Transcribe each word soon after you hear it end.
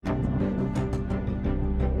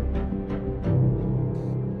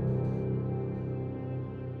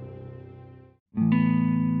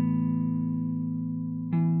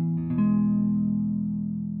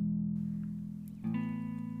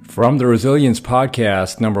From the Resilience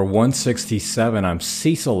Podcast, number 167, I'm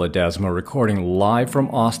Cecil Ledesma, recording live from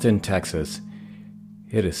Austin, Texas.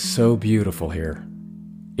 It is so beautiful here.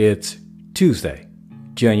 It's Tuesday,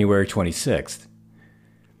 January 26th.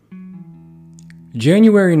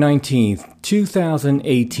 January 19th,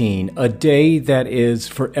 2018, a day that is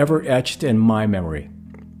forever etched in my memory.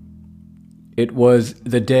 It was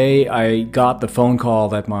the day I got the phone call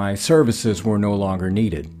that my services were no longer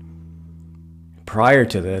needed. Prior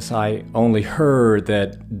to this, I only heard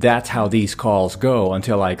that that's how these calls go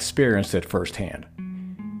until I experienced it firsthand.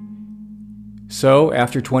 So,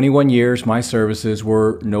 after 21 years, my services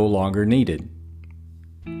were no longer needed.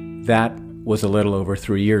 That was a little over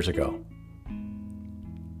 3 years ago.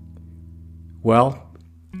 Well,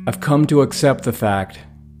 I've come to accept the fact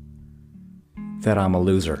that I'm a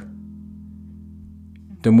loser.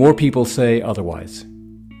 The more people say otherwise,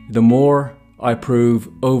 the more I prove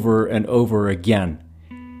over and over again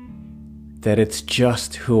that it's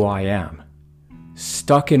just who I am.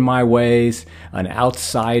 Stuck in my ways, an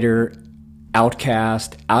outsider,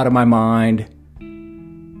 outcast, out of my mind,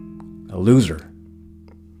 a loser.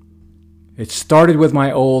 It started with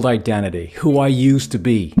my old identity, who I used to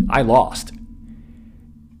be. I lost.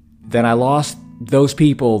 Then I lost those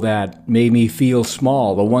people that made me feel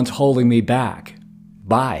small, the ones holding me back.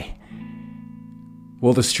 Bye.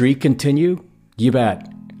 Will the streak continue? You bet.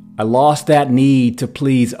 I lost that need to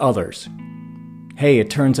please others. Hey, it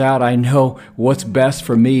turns out I know what's best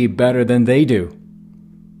for me better than they do.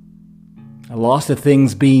 I lost the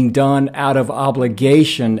things being done out of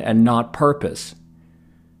obligation and not purpose.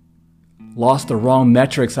 Lost the wrong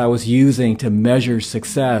metrics I was using to measure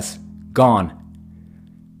success. Gone.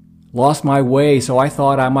 Lost my way, so I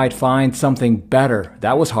thought I might find something better.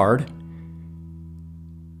 That was hard.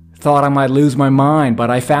 Thought I might lose my mind, but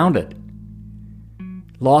I found it.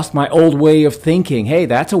 Lost my old way of thinking. Hey,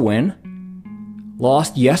 that's a win.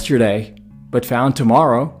 Lost yesterday, but found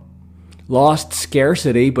tomorrow. Lost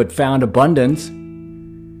scarcity, but found abundance.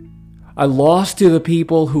 I lost to the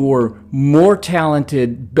people who were more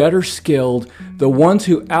talented, better skilled, the ones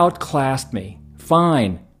who outclassed me.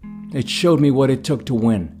 Fine. It showed me what it took to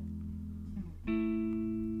win.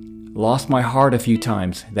 Lost my heart a few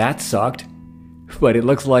times. That sucked. But it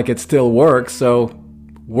looks like it still works, so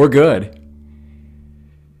we're good.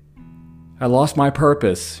 I lost my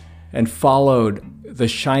purpose and followed the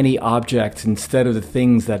shiny objects instead of the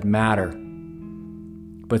things that matter.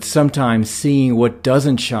 But sometimes seeing what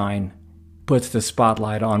doesn't shine puts the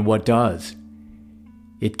spotlight on what does.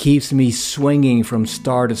 It keeps me swinging from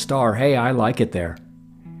star to star. Hey, I like it there.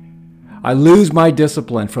 I lose my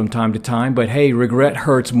discipline from time to time, but hey, regret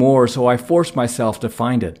hurts more, so I force myself to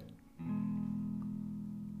find it.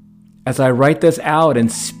 As I write this out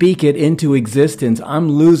and speak it into existence, I'm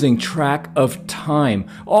losing track of time.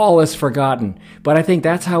 All is forgotten, but I think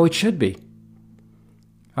that's how it should be.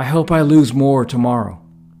 I hope I lose more tomorrow.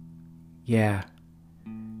 Yeah,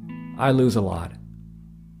 I lose a lot.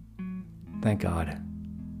 Thank God.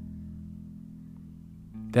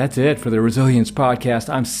 That's it for the Resilience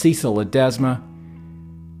Podcast. I'm Cecil Ledesma.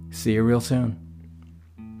 See you real soon.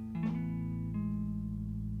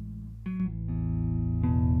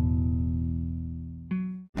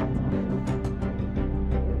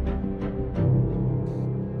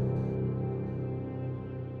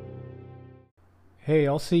 Hey,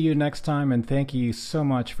 I'll see you next time, and thank you so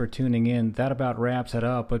much for tuning in. That about wraps it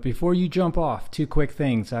up. But before you jump off, two quick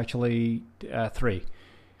things, actually three.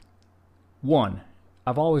 One,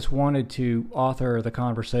 I've always wanted to author the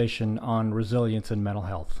conversation on resilience and mental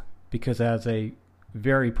health, because as a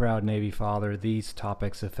very proud Navy father, these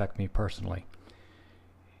topics affect me personally.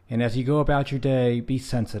 And as you go about your day, be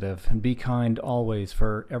sensitive and be kind always,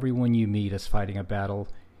 for everyone you meet is fighting a battle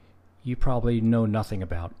you probably know nothing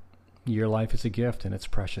about. Your life is a gift, and it's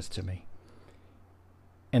precious to me.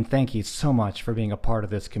 And thank you so much for being a part of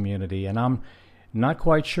this community. And I'm not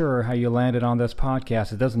quite sure how you landed on this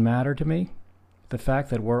podcast. It doesn't matter to me. The fact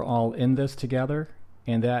that we're all in this together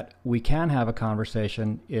and that we can have a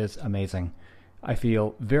conversation is amazing. I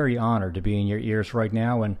feel very honored to be in your ears right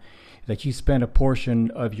now, and that you spend a portion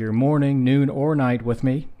of your morning, noon, or night with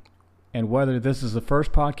me. And whether this is the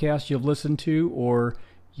first podcast you've listened to or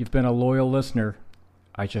you've been a loyal listener,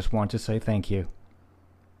 I just want to say thank you.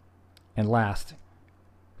 And last,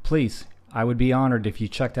 please, I would be honored if you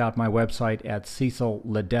checked out my website at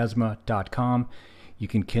cecilledesma.com. You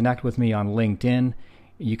can connect with me on LinkedIn.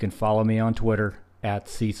 You can follow me on Twitter at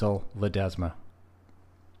Cecil Ledesma.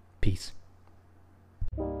 Peace.